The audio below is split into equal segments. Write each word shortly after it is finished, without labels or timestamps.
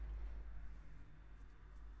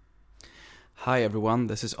Hi everyone,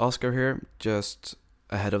 this is Oscar here. Just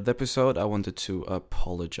ahead of the episode, I wanted to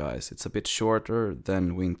apologize. It's a bit shorter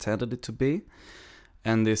than we intended it to be,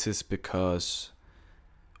 and this is because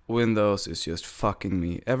Windows is just fucking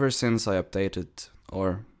me. Ever since I updated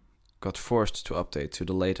or got forced to update to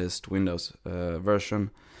the latest Windows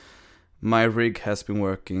version, my rig has been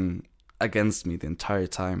working against me the entire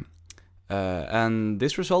time. And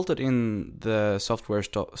this resulted in the software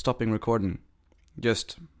stopping recording.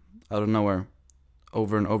 Just out of nowhere,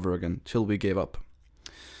 over and over again, till we gave up.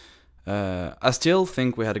 I still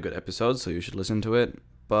think we had a good episode, so you should listen to it.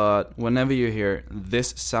 But whenever you hear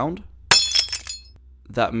this sound,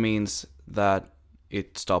 that means that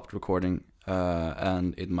it stopped recording,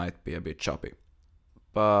 and it might be a bit choppy.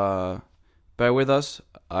 But bear with us.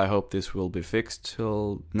 I hope this will be fixed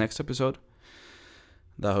till next episode.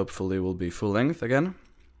 That hopefully will be full length again.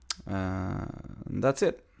 That's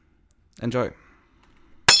it. Enjoy.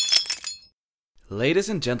 Ladies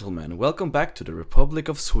and gentlemen, welcome back to the Republic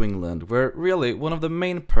of Swingland, where really one of the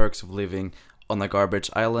main perks of living on a garbage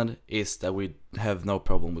island is that we have no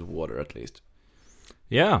problem with water, at least.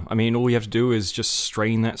 Yeah, I mean, all you have to do is just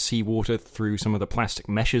strain that seawater through some of the plastic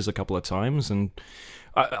meshes a couple of times, and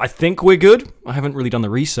I think we're good. I haven't really done the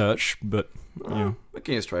research, but, yeah. We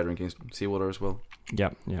can just try drinking seawater as well. Yeah.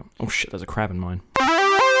 Oh shit, there's a crab in mine.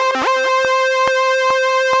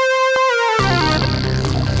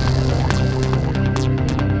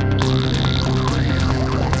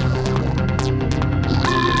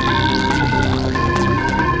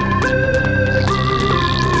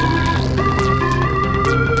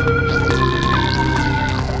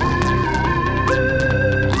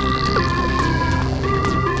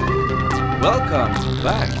 Welcome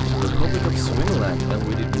back to the Republic of Swingland, and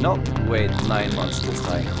we did not wait 9 months this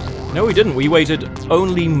time. No, we didn't. We waited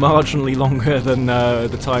only marginally longer than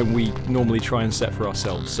the time we normally try and set for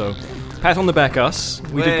ourselves. So, pat on the back, us.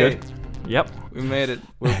 We did good. Yep. We made it.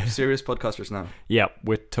 We're serious podcasters now. Yep,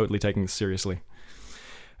 we're totally taking this seriously.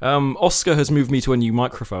 Oscar has moved me to a new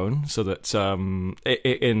microphone so that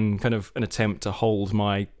in kind of an attempt to hold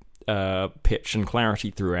my pitch and clarity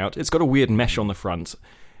throughout, it's got a weird mesh on the front,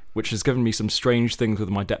 which has given me some strange things with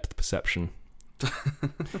my depth perception.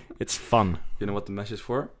 It's fun. You know what the mesh is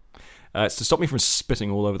for? It's to stop me from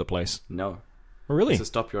spitting all over the place. No. Oh, really? It's to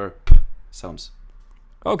stop your p sounds.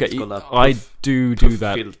 Okay, puff, I do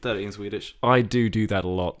that. Filter in Swedish. I do that a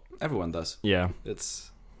lot. Everyone does. Yeah.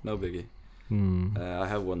 It's no biggie. Hmm. I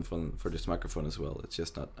have one for this microphone as well. It's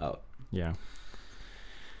just not out. Yeah.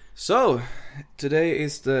 So, today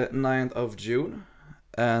is the 9th of June.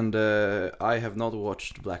 And I have not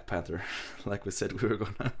watched Black Panther, like we said we were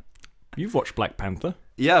gonna. You've watched Black Panther?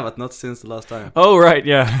 Yeah, but not since the last time. Oh, right,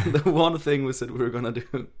 yeah. The one thing we said we were gonna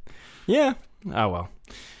do. Yeah. Oh,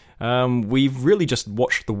 well. We've really just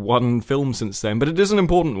watched the one film since then, but it is an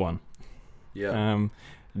important one. Yeah.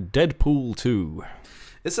 Deadpool 2.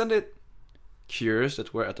 Isn't it curious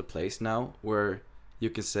that we're at a place now where you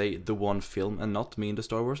can say the one film and not mean the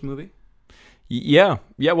Star Wars movie? Yeah,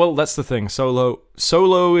 well, that's the thing. Solo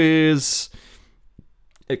is...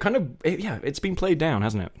 it's been played down,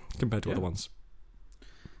 hasn't it? Compared to other ones.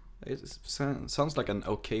 It sounds like an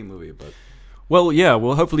okay movie, but... Well, yeah,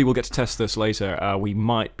 hopefully we'll get to test this later. We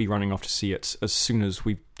might be running off to see it as soon as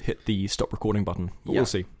we hit the stop recording button. But we'll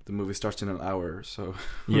see. The movie starts in an hour, so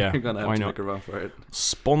yeah, we're gonna have to make a run for it.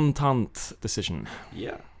 Spontant decision.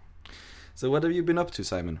 Yeah. So what have you been up to,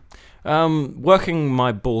 Simon? Working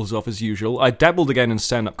my balls off as usual. I dabbled again in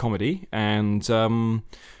stand-up comedy and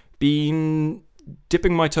been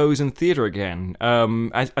dipping my toes in theatre again.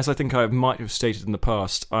 As I think I might have stated in the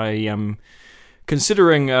past, I am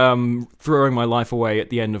considering throwing my life away at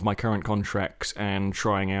the end of my current contract and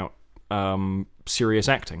trying out serious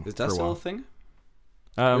acting. Is that for a still while. a thing?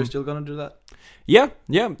 You're still gonna do that? Yeah.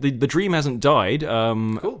 The dream hasn't died,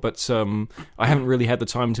 cool. But I haven't really had the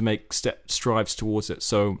time to make strides towards it.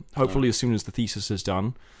 So hopefully, as soon as the thesis is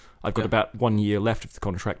done, I've got about 1 year left of the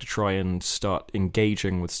contract to try and start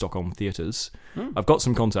engaging with Stockholm theatres. I've got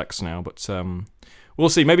some contacts now, but we'll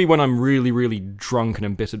see. Maybe when I'm really, really drunk and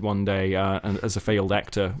embittered one day, and as a failed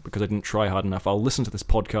actor because I didn't try hard enough, I'll listen to this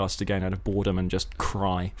podcast again out of boredom and just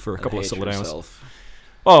cry for a couple of solid hours.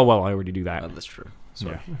 Oh well, I already do that. Oh, that's true.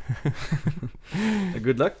 Sorry. Yeah.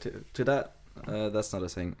 Good luck to that. That's not a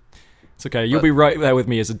thing. It's okay. You'll be right there with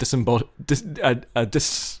me as a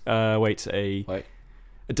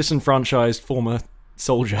disenfranchised former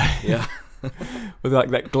soldier. Yeah. With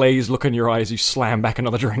like that glazed look in your eyes, you slam back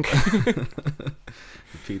another drink.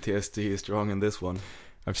 PTSD is strong in this one.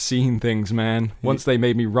 I've seen things, man. Once they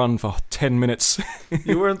made me run for 10 minutes.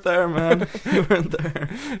 You weren't there, man. You weren't there.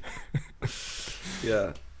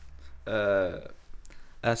 Yeah.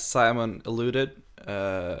 As Simon alluded,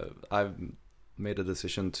 I've made a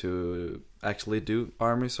decision to actually do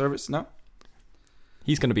army service now.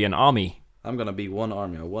 He's going to be an army. I'm gonna be a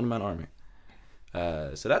one-man army.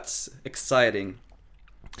 So that's exciting.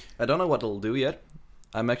 I don't know what it'll do yet.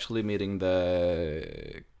 I'm actually meeting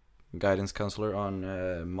the guidance counselor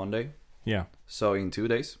on Monday. Yeah. So in 2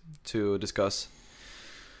 days to discuss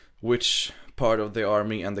which part of the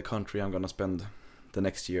army and the country I'm gonna spend the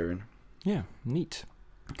next year in. Yeah, neat.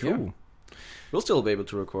 Cool. Yeah. We'll still be able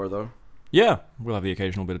to record though. Yeah, we'll have the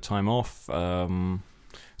occasional bit of time off.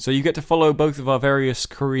 So you get to follow both of our various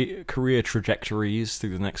career trajectories through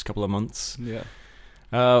the next couple of months. Yeah.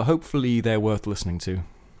 Hopefully they're worth listening to.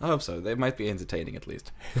 I hope so. They might be entertaining at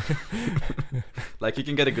least. Like you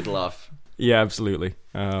can get a good laugh. Yeah, absolutely.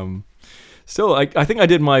 Still, I think I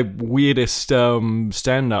did my weirdest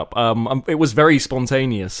stand-up. It was very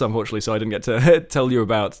spontaneous, unfortunately, so I didn't get to tell you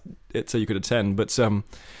about it so you could attend. But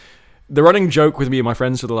the running joke with me and my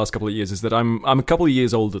friends for the last couple of years is that I'm a couple of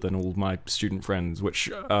years older than all my student friends, which,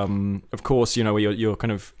 of course, you know, you're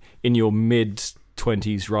kind of in your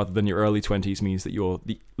mid-20s rather than your early 20s means that you're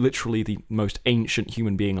literally the most ancient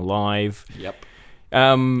human being alive. Yep.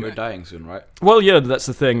 You're dying soon, right? Well, yeah, that's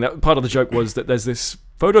the thing. That part of the joke was that there's this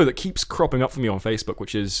photo that keeps cropping up for me on Facebook,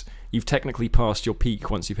 which is you've technically passed your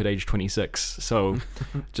peak once you've hit age 26. So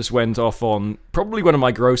just went off on probably one of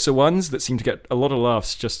my grosser ones that seemed to get a lot of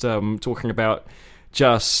laughs, just talking about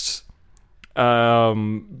just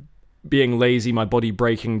being lazy, my body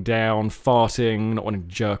breaking down, farting, not wanting to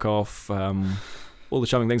jerk off, all the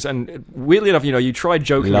charming things. And weirdly enough, you know, you try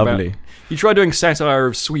joking Lovely. you try doing satire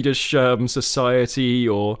of Swedish society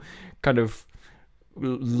or kind of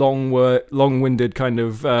long-winded kind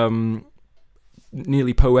of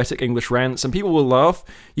nearly poetic English rants, and people will laugh.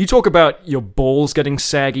 You talk about your balls getting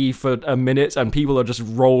saggy for a minute, and people are just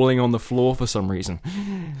rolling on the floor for some reason.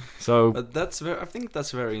 So I think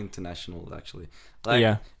that's very international, actually. Like,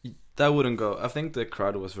 yeah, that wouldn't go. I think the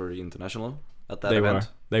crowd was very international at that event.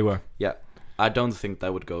 They were. Yeah, I don't think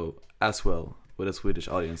that would go as well with a Swedish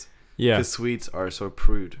audience. Yeah, because Swedes are so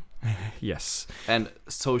prude. Yes, and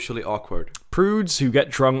socially awkward. Prudes who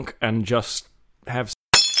get drunk and just have.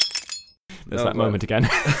 There's that moment again.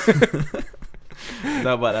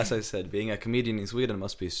 No, but as I said, being a comedian in Sweden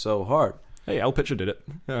must be so hard. Hey, Al Pitcher did it.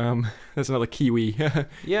 There's another Kiwi who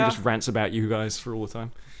Yeah, just rants about you guys for all the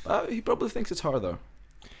time. he probably thinks it's hard though.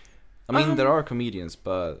 I mean, there are comedians,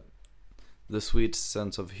 but the Swedes'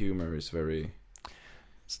 sense of humor is very.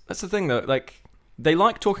 That's the thing, though. Like, they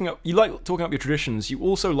like talking up. You like talking up your traditions. You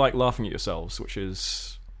also like laughing at yourselves, which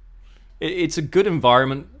is. It's a good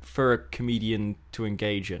environment for a comedian to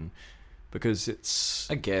engage in, because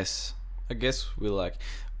it's. I guess we like.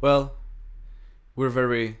 Well, we're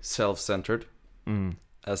very self-centered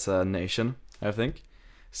as a nation, I think.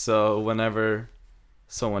 So whenever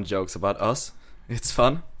someone jokes about us, it's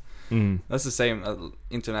fun. That's the same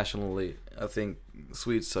internationally. I think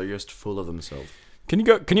Swedes are just full of themselves. Can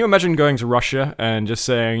you imagine going to Russia and just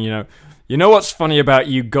saying, you know what's funny about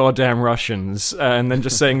you goddamn Russians, and then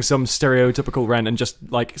just saying some stereotypical rant and just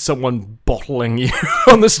like someone bottling you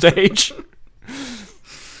on the stage?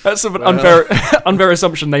 That's an unfair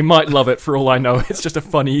assumption. They might love it for all I know. It's just a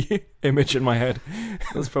funny image in my head.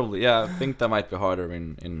 That's probably, yeah, I think that might be harder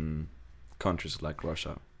in countries like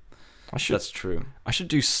Russia. That's true. I should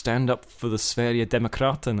do stand-up for the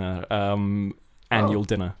Sverigedemokraterna annual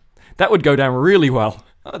dinner. That would go down really well.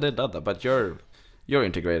 Oh, they did that, but you're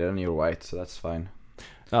integrated and you're white, so that's fine.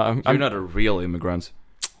 I'm not a real immigrant.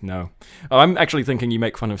 No. I'm actually thinking you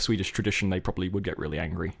make fun of Swedish tradition, they probably would get really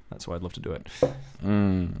angry. That's why I'd love to do it.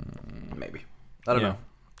 Maybe. I don't know.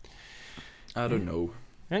 I don't know.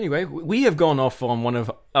 Anyway, we have gone off on one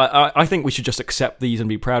of... I think we should just accept these and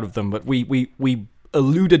be proud of them, but we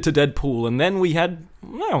alluded to Deadpool, and then we had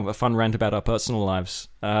a fun rant about our personal lives.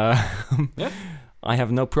 Yeah. I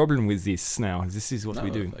have no problem with this now. This is what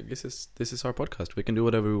we do. I guess this is our podcast. We can do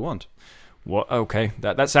whatever we want. What? Okay,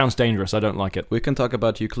 that sounds dangerous. I don't like it. We can talk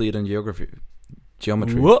about Euclidean geometry,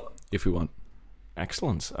 what? if we want.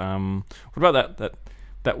 Excellent. What about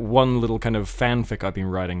that one little kind of fanfic I've been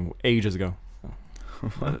writing ages ago?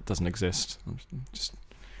 That doesn't exist.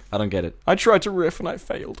 I don't get it. I tried to riff and I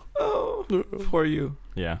failed. Oh, poor you.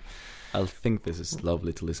 Yeah. I think this is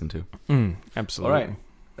lovely to listen to. Absolutely.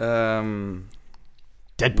 All right.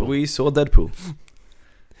 Deadpool. We saw Deadpool.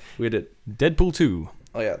 We did. Deadpool 2.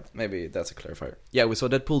 Oh yeah, maybe that's a clarifier. Yeah, we saw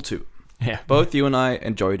Deadpool 2. Yeah. Both you and I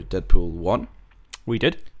enjoyed Deadpool 1. We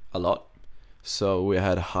did. A lot. So we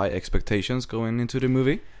had high expectations going into the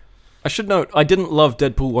movie. I should note, I didn't love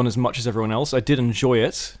Deadpool 1 as much as everyone else. I did enjoy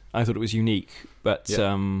it. I thought it was unique. But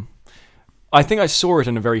I think I saw it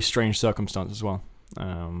in a very strange circumstance as well.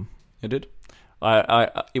 You did?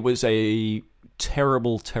 It was a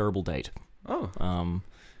terrible, terrible date. Oh.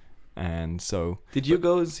 And so... Did you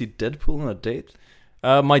go and see Deadpool on a date?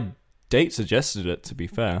 My date suggested it, to be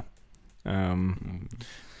fair.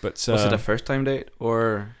 But was it a first-time date,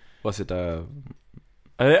 or was it a...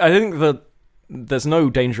 I think that there's no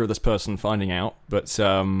danger of this person finding out, but...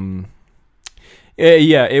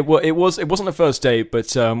 Yeah, it wasn't a first date,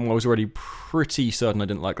 but I was already pretty certain I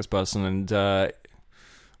didn't like this person, and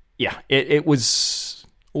it was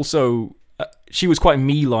also... she was quite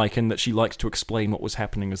me-like in that she liked to explain what was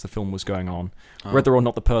happening as the film was going on, whether or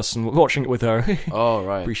not the person watching it with her oh,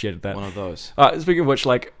 right. appreciated that. One of those. Speaking of which,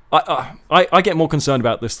 like I get more concerned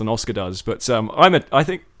about this than Oscar does, but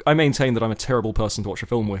I maintain that I'm a terrible person to watch a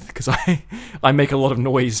film with because I make a lot of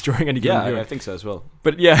noise during any given viewing. Yeah, I think so as well.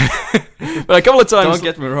 But yeah, but a couple of times. Don't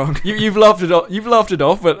get me wrong. You've laughed it off. You've laughed it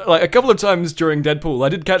off, but like a couple of times during Deadpool, I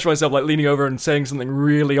did catch myself like leaning over and saying something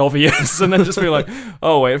really obvious, and then just be like,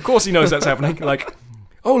 "Oh wait, of course he knows that's happening." Like,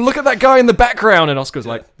 "Oh, look at that guy in the background," and Oscar's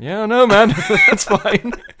like, "Yeah, no, man, that's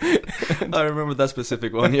fine." I remember that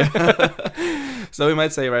specific one. Yeah. So we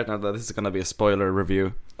might say right now that this is gonna be a spoiler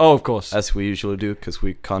review. Oh, of course, as we usually do, because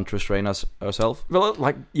we can't restrain ourselves. Well,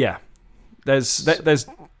 like, yeah, there's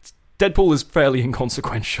Deadpool is fairly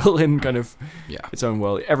inconsequential in kind of its own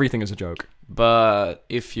world. Everything is a joke. But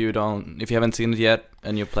if you haven't seen it yet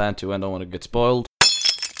and you plan to and don't want to get spoiled,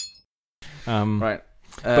 right?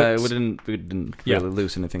 We didn't really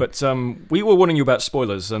lose anything. But we were warning you about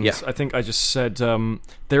spoilers, and I think I just said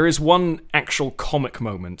there is one actual comic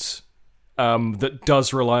moment that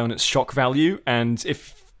does rely on its shock value, and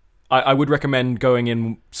if I would recommend going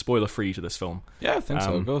in spoiler free to this film. Yeah, I think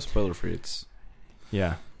so. Go spoiler free.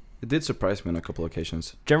 It did surprise me on a couple of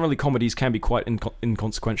occasions. Generally, comedies can be quite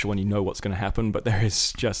inconsequential when you know what's going to happen, but there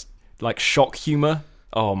is just, like, shock humor.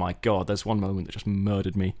 Oh my god, there's one moment that just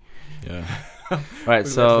murdered me. Yeah. Right,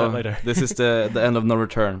 so this is the end of no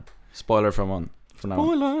return. Spoiler from now.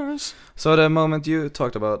 Spoilers! So the moment you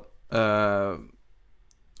talked about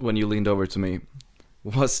when you leaned over to me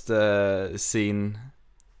was the scene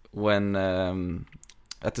when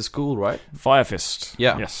at the school, right? Fire Fist.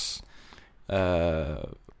 Yeah. Yes.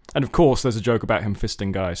 And of course, there's a joke about him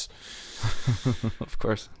fisting guys. Of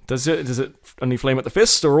course. Does it only flame at the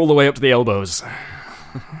fist or all the way up to the elbows?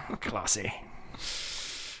 Classy.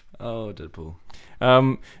 Oh, Deadpool.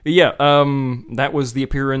 That was the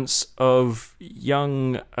appearance of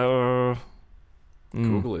young...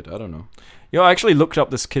 Google it, I don't know. Yeah, I actually looked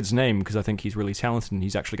up this kid's name because I think he's really talented and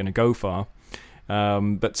he's actually going to go far.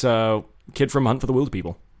 But kid from Hunt for the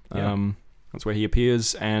Wilderpeople. That's where he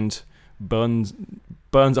appears and burns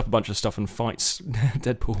up a bunch of stuff and fights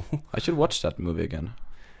Deadpool. I should watch that movie again.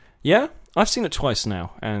 Yeah, I've seen it twice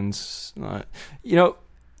now, and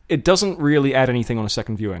it doesn't really add anything on a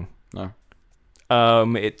second viewing. No.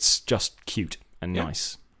 It's just cute and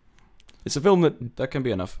nice. It's a film that can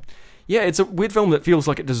be enough. Yeah, it's a weird film that feels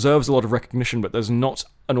like it deserves a lot of recognition, but there's not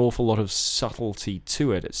an awful lot of subtlety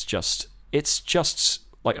to it. It's just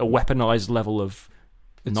like a weaponized level of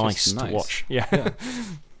nice to watch. Yeah.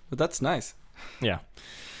 But that's nice. Yeah.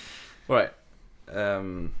 All right.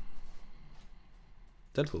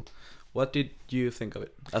 Deadpool. What did you think of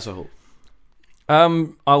it as a whole?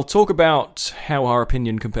 I'll talk about how our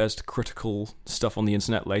opinion compares to critical stuff on the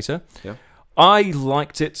internet later. Yeah. I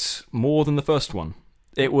liked it more than the first one.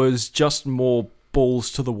 It was just more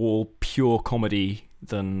balls to the wall, pure comedy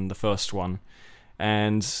than the first one.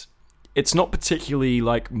 And it's not particularly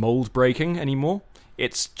like mold breaking anymore.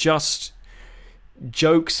 It's just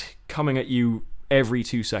jokes coming at you every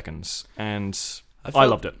 2 seconds, and I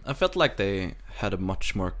loved it. I felt like they had a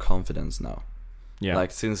much more confidence now. Yeah.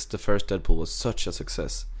 Like, since the first Deadpool was such a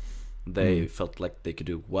success, they felt like they could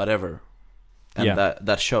do whatever. And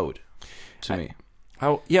that showed to me.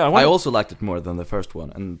 I also liked it more than the first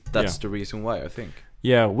one, and that's the reason why, I think.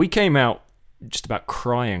 Yeah, we came out just about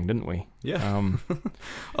crying, didn't we? Yeah.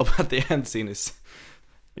 But the end scene is...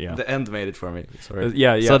 Yeah. The end made it for me. Sorry.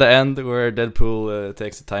 So the end where Deadpool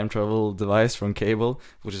takes a time travel device from Cable,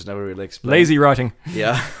 which is never really explained. Lazy writing.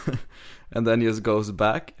 Yeah. And then he just goes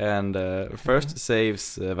back and first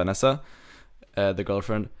saves Vanessa, the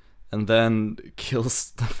girlfriend, and then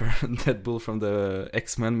kills Deadpool from the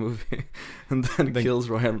X-Men movie, and then kills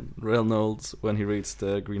Ryan Reynolds when he reads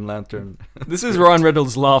the Green Lantern. This is Ryan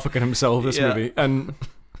Reynolds laughing at himself, this movie. And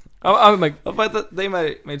I'm like, but they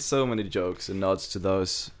made so many jokes and nods to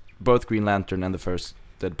those, both Green Lantern and the first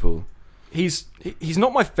Deadpool. He's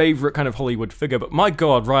not my favorite kind of Hollywood figure, but my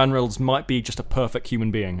God, Ryan Reynolds might be just a perfect human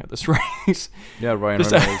being at this rate. Yeah, Ryan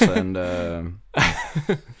Reynolds and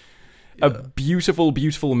A beautiful,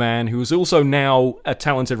 beautiful man who's also now a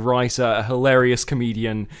talented writer, a hilarious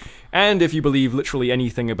comedian, and if you believe literally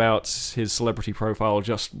anything about his celebrity profile,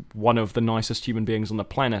 just one of the nicest human beings on the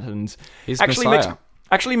planet, and He's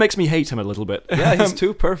actually makes me hate him a little bit. Yeah, he's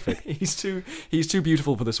too perfect. He's too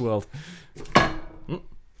beautiful for this world.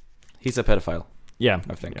 He's a pedophile. Yeah,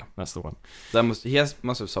 I think. Yeah, that's the one. He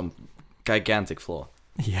must have some gigantic flaw.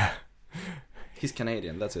 Yeah. He's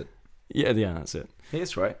Canadian, that's it. Yeah, that's it. He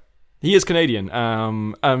is, right? He is Canadian.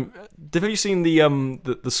 Have you seen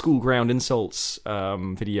the school ground insults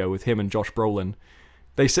video with him and Josh Brolin?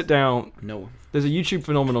 They sit down. No. There's a YouTube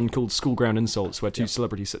phenomenon called school ground insults where two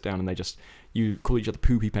celebrities sit down and you call each other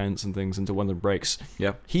poopy pants and things until one of them breaks.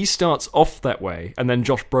 Yeah. He starts off that way, and then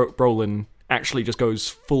Josh Brolin actually just goes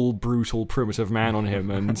full brutal primitive man on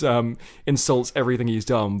him and insults everything he's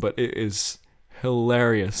done. But it is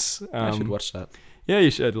hilarious. I should watch that. Yeah,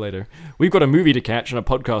 you should later. We've got a movie to catch and a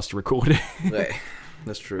podcast to record.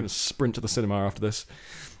 That's true. I'm going to sprint to the cinema after this.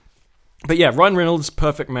 But yeah, Ryan Reynolds,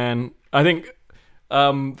 perfect man. I think,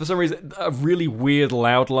 for some reason, a really weird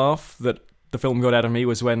loud laugh that the film got out of me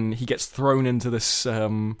was when he gets thrown into this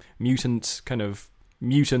mutant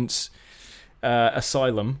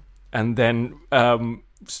asylum and then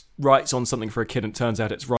writes on something for a kid and it turns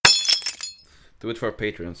out it's right. Do it for our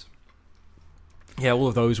patrons. Yeah, all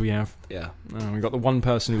of those we have. Yeah. We've got the one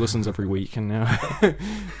person who listens every week, and now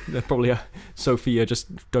they're probably Sophia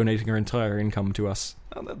just donating her entire income to us.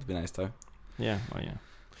 Oh, that'd be nice, though. Yeah, well, yeah.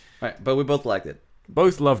 Right, but we both liked it.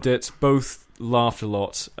 Both loved it. Both laughed a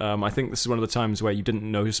lot. I think this is one of the times where you didn't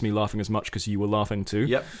notice me laughing as much because you were laughing too.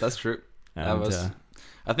 Yep, that's true. And,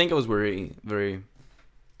 I think I was very, very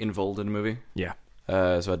involved in the movie. Yeah.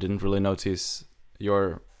 So I didn't really notice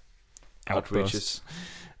your outrages.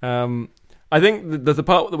 I think the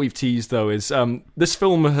part that we've teased, though, is this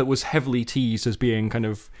film was heavily teased as being kind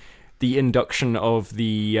of the induction of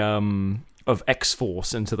the of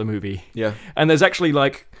X-Force into the movie. Yeah. And there's actually,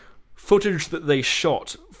 like, footage that they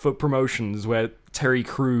shot for promotions where Terry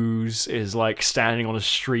Crews is, like, standing on a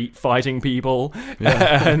street fighting people.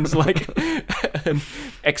 Yeah. And, like, and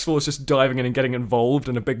X-Force just diving in and getting involved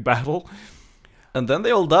in a big battle. And then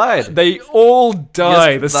they all died. They all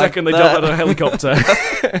die the second they jump out of a helicopter.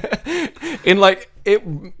 It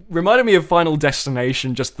reminded me of Final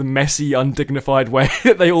Destination, just the messy, undignified way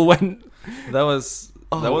that they all went. That was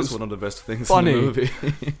one of the best things funny. in the movie.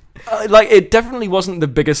 It definitely wasn't the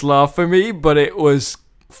biggest laugh for me, but it was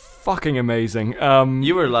fucking amazing.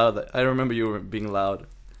 You were loud. I remember you were being loud.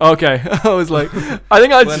 Okay, I was like, I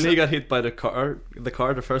think when he got hit by the car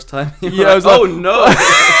the first time. Yeah, I was like, oh no.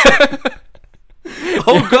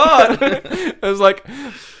 Oh god! I was like,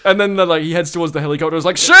 and then he heads towards the helicopter. I was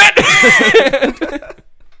like, shit!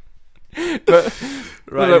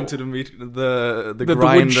 Into the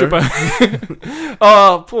grinder. Wood chipper.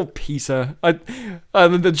 Oh, poor Peter.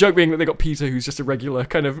 And the joke being that they got Peter, who's just a regular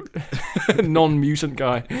kind of non-mutant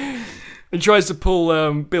guy. He tries to pull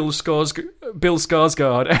Bill Skarsgård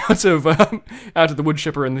out of the wood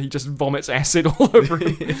chipper, and he just vomits acid all over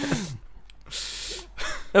him.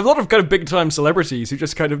 There's a lot of kind of big-time celebrities who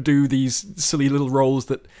just kind of do these silly little roles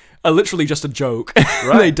that are literally just a joke.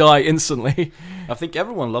 Right. They die instantly. I think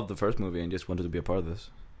everyone loved the first movie and just wanted to be a part of this.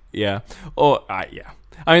 Yeah. Yeah.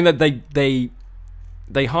 I mean, that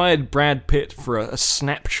they hired Brad Pitt for a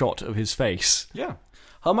snapshot of his face. Yeah.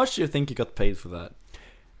 How much do you think he got paid for that?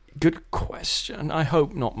 Good question. I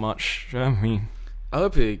hope not much. I mean, I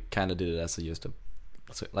hope he kind of did it as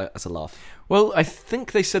a laugh. Well, I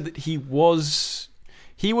think they said that he was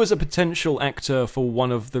a potential actor for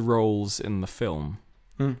one of the roles in the film,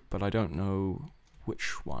 but I don't know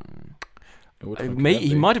which one.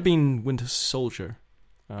 He might have been Winter Soldier,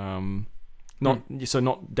 not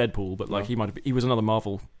Deadpool, but he was another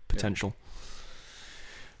Marvel potential. Yeah.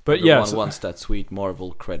 But one wants that sweet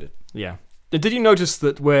Marvel credit. Yeah. Did you notice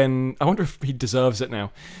that I wonder if he deserves it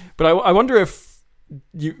now, but I wonder if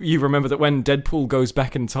you remember that when Deadpool goes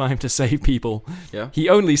back in time to save people, he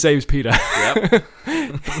only saves Peter. Yep.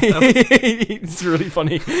 It's really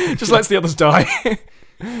funny. Just lets the others die.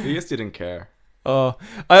 He just didn't care. I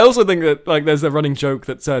also think that there's a running joke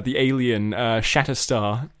that the alien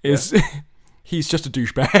Shatterstar is he's just a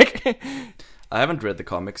douchebag. I haven't read the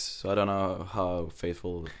comics, so I don't know how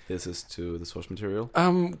faithful this is to the source material.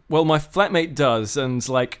 Well, my flatmate does, and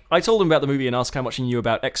I told him about the movie and asked how much he knew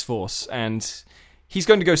about X-Force, and he's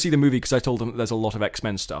going to go see the movie because I told him that there's a lot of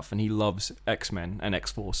X-Men stuff, and he loves X-Men and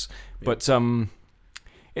X-Force. Yeah. But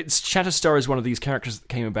Shatterstar is one of these characters that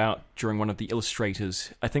came about during one of the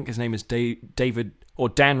illustrators. I think his name is David or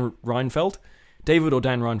Dan Reinfeld,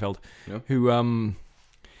 who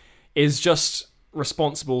is just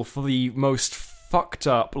responsible for the most fucked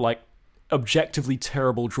up, like, objectively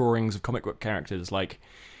terrible drawings of comic book characters. Like,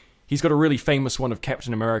 he's got a really famous one of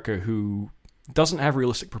Captain America who doesn't have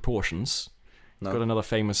realistic proportions. No. He's got another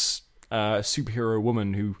famous superhero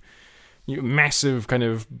woman who, massive kind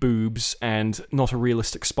of boobs and not a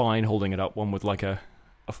realistic spine holding it up. One with like a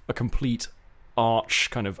complete arch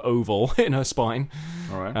kind of oval in her spine.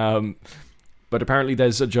 All right. But apparently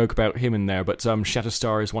there's a joke about him in there. But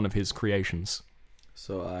Shatterstar is one of his creations.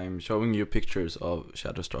 So I'm showing you pictures of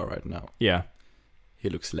Shatterstar right now. Yeah. He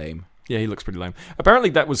looks lame. Yeah, he looks pretty lame. Apparently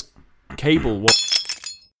that was Cable.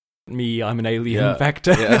 I'm an alien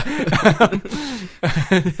factor. Yeah.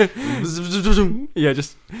 Yeah,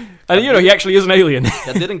 just... And, he actually is an alien.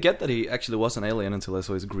 I didn't get that he actually was an alien until I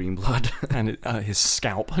saw his green blood. And his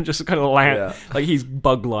scalp just kind of land... Like, he's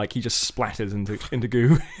bug-like. He just splatters into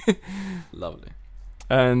goo. Lovely.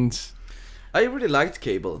 And... I really liked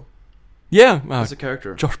Cable. Yeah. As a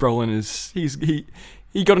character. Josh Brolin is...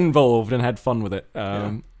 He got involved and had fun with it.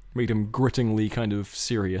 Made him grittingly kind of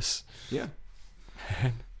serious. Yeah.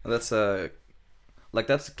 That's a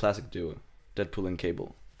classic duo, Deadpool and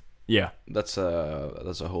Cable. Yeah, that's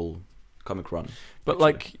a whole comic run. But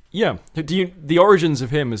actually. The origins of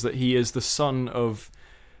him is that he is the son of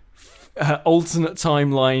alternate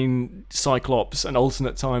timeline Cyclops and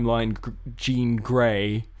alternate timeline Jean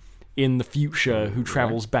Grey in the future who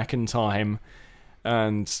travels back in time,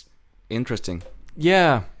 and interesting.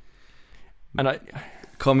 Yeah, and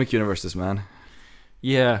comic universes, man.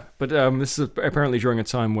 Yeah, but this is apparently during a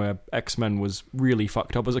time where X-Men was really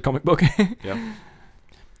fucked up as a comic book. Yeah.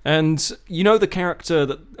 And the character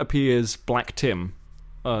that appears, Black Tim?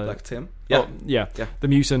 Black Tim? Yeah. Yeah. The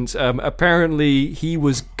mutant. Apparently, he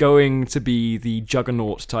was going to be the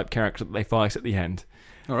Juggernaut-type character that they fight at the end.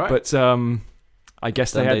 All right. But I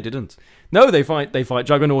guess they didn't. No, they fight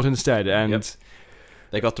Juggernaut instead, and...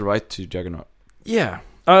 They got the right to Juggernaut. Yeah.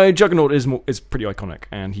 Juggernaut is pretty iconic,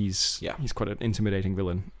 and he's quite an intimidating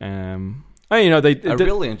villain. I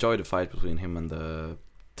really enjoyed the fight between him and the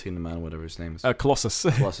Tin Man, whatever his name is. Colossus.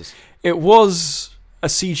 Colossus. It was a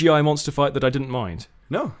CGI monster fight that I didn't mind.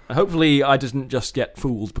 No. Hopefully, I didn't just get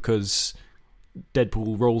fooled because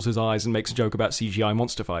Deadpool rolls his eyes and makes a joke about CGI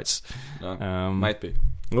monster fights. No, might be.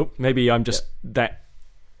 Well, maybe I'm just that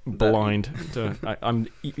blind. I'm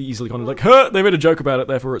easily kind of like, they made a joke about it,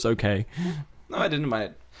 therefore it's okay. No, I didn't mind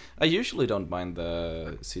it. I usually don't mind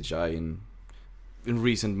the CGI in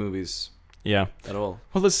recent movies. Yeah. At all.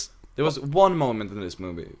 Well, there was one moment in this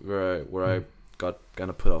movie where I got kind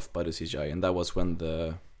of put off by the CGI, and that was when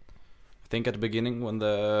I think at the beginning when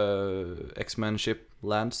the X-Men ship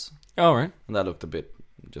lands. Oh, right. And that looked a bit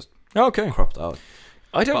just cropped out.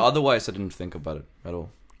 But otherwise, I didn't think about it at all.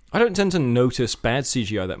 I don't tend to notice bad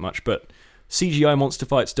CGI that much, but CGI monster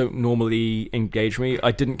fights don't normally engage me.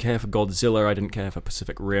 I didn't care for Godzilla. I didn't care for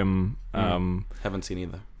Pacific Rim. Haven't seen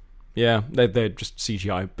either. Yeah, they're just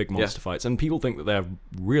CGI big monster fights, and people think that they're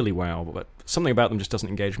really wow, but something about them just doesn't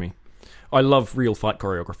engage me. I love real fight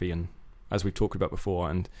choreography, and as we talked about before,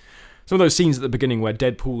 and some of those scenes at the beginning where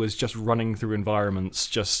Deadpool is just running through environments,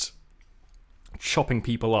 just chopping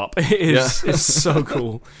people up, is so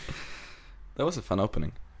cool. That was a fun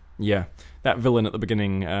opening. Yeah, that villain at the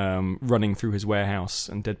beginning running through his warehouse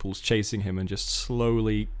and Deadpool's chasing him and just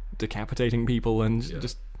slowly decapitating people and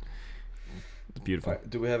just... It's beautiful. Right.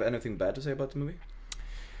 Do we have anything bad to say about the movie?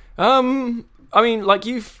 I mean, like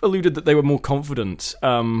you've alluded that they were more confident.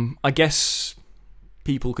 I guess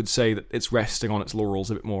people could say that it's resting on its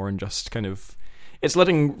laurels a bit more and just kind of... It's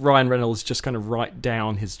letting Ryan Reynolds just kind of write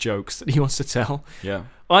down his jokes that he wants to tell. Yeah.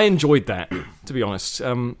 I enjoyed that, to be honest.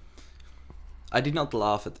 I did not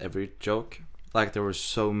laugh at every joke. Like, there were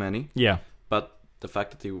so many. Yeah. But the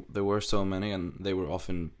fact that there were so many and they were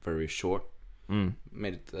often very short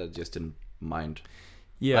made it just didn't mind.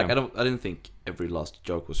 Yeah. Like, I didn't think every last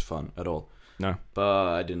joke was fun at all. No.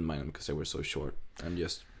 But I didn't mind them because they were so short and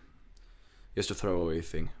just a throwaway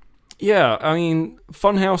thing. Yeah, I mean,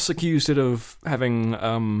 Funhouse accused it of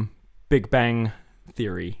having Big Bang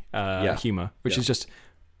Theory humor, which is just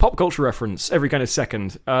pop culture reference every kind of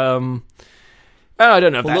second. I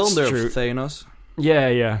don't know if that's true. Thanos.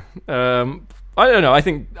 Yeah. I don't know. I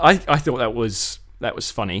think I thought that was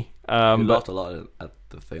funny. You laughed a lot at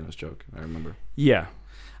the Thanos joke. I remember. Yeah.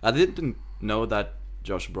 I didn't know that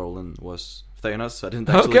Josh Brolin was Thanos, so I didn't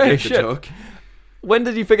actually get the joke. When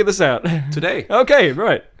did you figure this out? Today. Okay,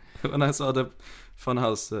 right. When I saw the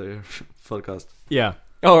Funhouse podcast. Yeah.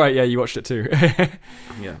 All right. Yeah, you watched it too.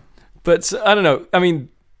 Yeah. But I don't know. I mean,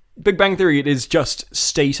 Big Bang Theory, it is just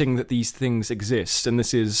stating that these things exist, and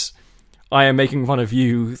this is I am making fun of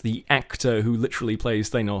you, the actor who literally plays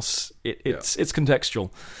Thanos. It's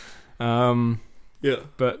contextual.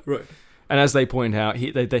 But right. And as they point out,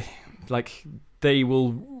 they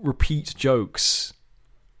will repeat jokes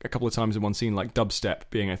a couple of times in one scene, like dubstep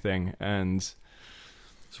being a thing, and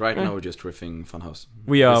So right now we're just riffing Funhouse.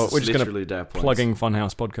 we're just literally going their to points. plugging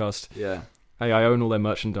Funhouse podcast. Yeah. Hey, I own all their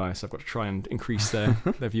merchandise. I've got to try and increase their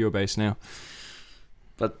viewer base now.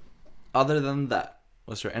 But other than that,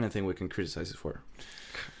 was there anything we can criticize it for?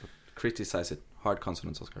 Criticize it. Hard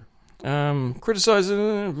consonants, Oscar. Criticize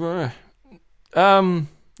it.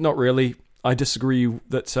 Not really. I disagree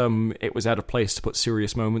that it was out of place to put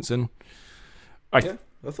serious moments in.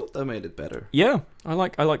 I thought that made it better. Yeah, I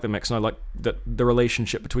like the mix, and I like that the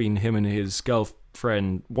relationship between him and his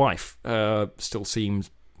wife, still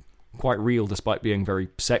seems quite real, despite being very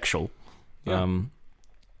sexual. Yeah.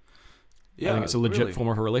 I think it's a legit form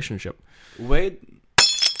of a relationship. Wait.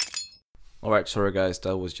 Alright, sorry guys,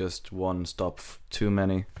 that was just one stop too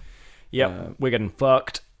many. Yep, we're getting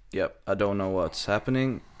fucked. Yep, I don't know what's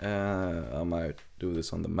happening. I might do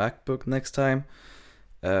this on the MacBook next time.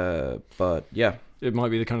 But yeah. It might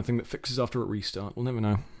be the kind of thing that fixes after a restart. We'll never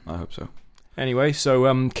know. I hope so. Anyway,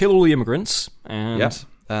 so kill all the immigrants and... Yeah,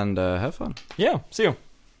 and have fun. Yeah, see you.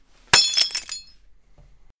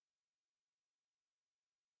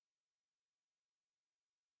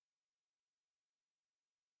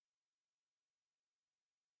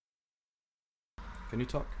 Can you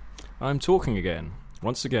talk? I'm talking again.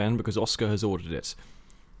 Once again, because Oscar has ordered it.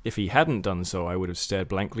 If he hadn't done so, I would have stared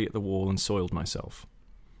blankly at the wall and soiled myself.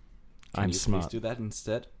 Can I'm you smart. please do that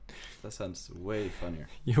instead? That sounds way funnier.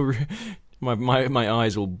 My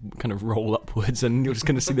eyes will kind of roll upwards, and you're just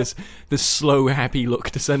going to see this slow, happy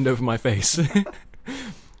look descend over my face.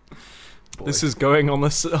 This is going on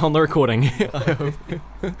the recording. I hope.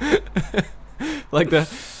 Like the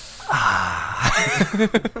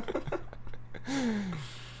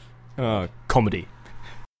comedy.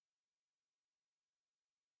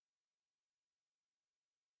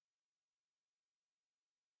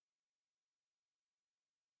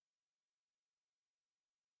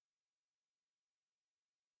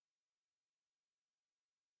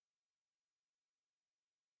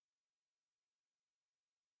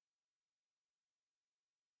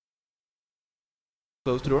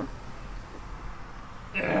 Close the door.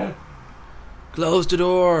 Close the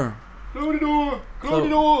door. Close the door. Close the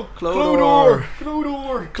door. Close the door.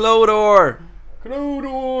 Close the door. Close the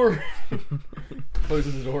door.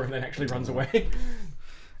 Closes the door and then actually runs away.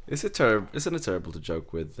 Isn't it terrible to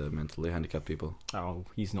joke with mentally handicapped people? Oh,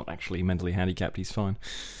 he's not actually mentally handicapped. He's fine.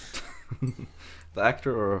 The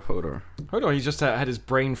actor or Hodor? Hodor, he's just had his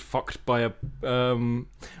brain fucked by a...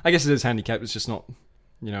 I guess it is handicapped. It's just not,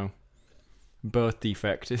 birth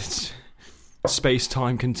defect. It's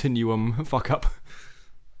space-time continuum fuck up.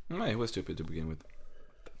 No, he was stupid to begin with.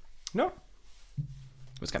 No.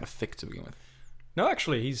 He was kind of thick to begin with. No,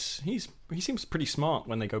 actually, he seems pretty smart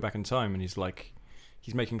when they go back in time, and he's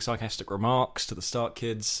making sarcastic remarks to the Stark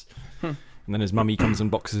kids, and then his mummy comes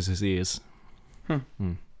and boxes his ears.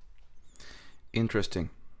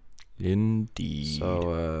 Interesting. Indeed.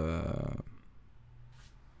 So,